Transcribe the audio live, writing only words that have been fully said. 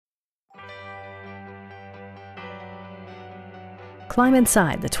Climb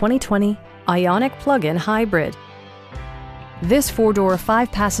inside the 2020 Ioniq Plug-in Hybrid. This four-door,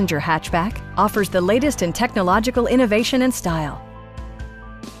 five-passenger hatchback offers the latest in technological innovation and style.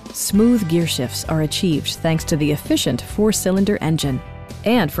 Smooth gear shifts are achieved thanks to the efficient four-cylinder engine.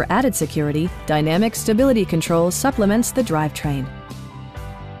 And for added security, dynamic stability control supplements the drivetrain.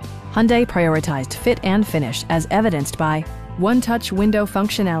 Hyundai prioritized fit and finish as evidenced by one-touch window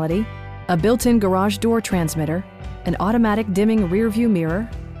functionality, a built-in garage door transmitter, an automatic dimming rear-view mirror,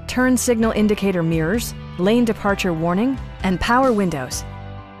 turn signal indicator mirrors, lane departure warning, and power windows.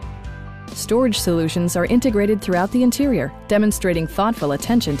 Storage solutions are integrated throughout the interior, demonstrating thoughtful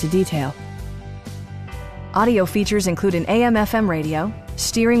attention to detail. Audio features include an AM/FM radio,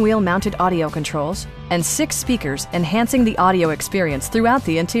 steering wheel mounted audio controls, and 6 speakers enhancing the audio experience throughout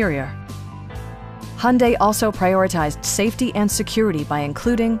the interior. Hyundai also prioritized safety and security by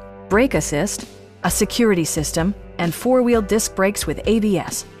including brake assist, a security system, and 4-wheel disc brakes with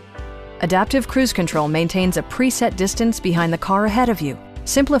ABS. Adaptive Cruise Control maintains a preset distance behind the car ahead of you,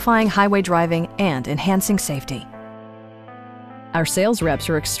 simplifying highway driving and enhancing safety. Our sales reps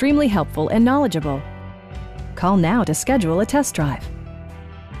are extremely helpful and knowledgeable. Call now to schedule a test drive.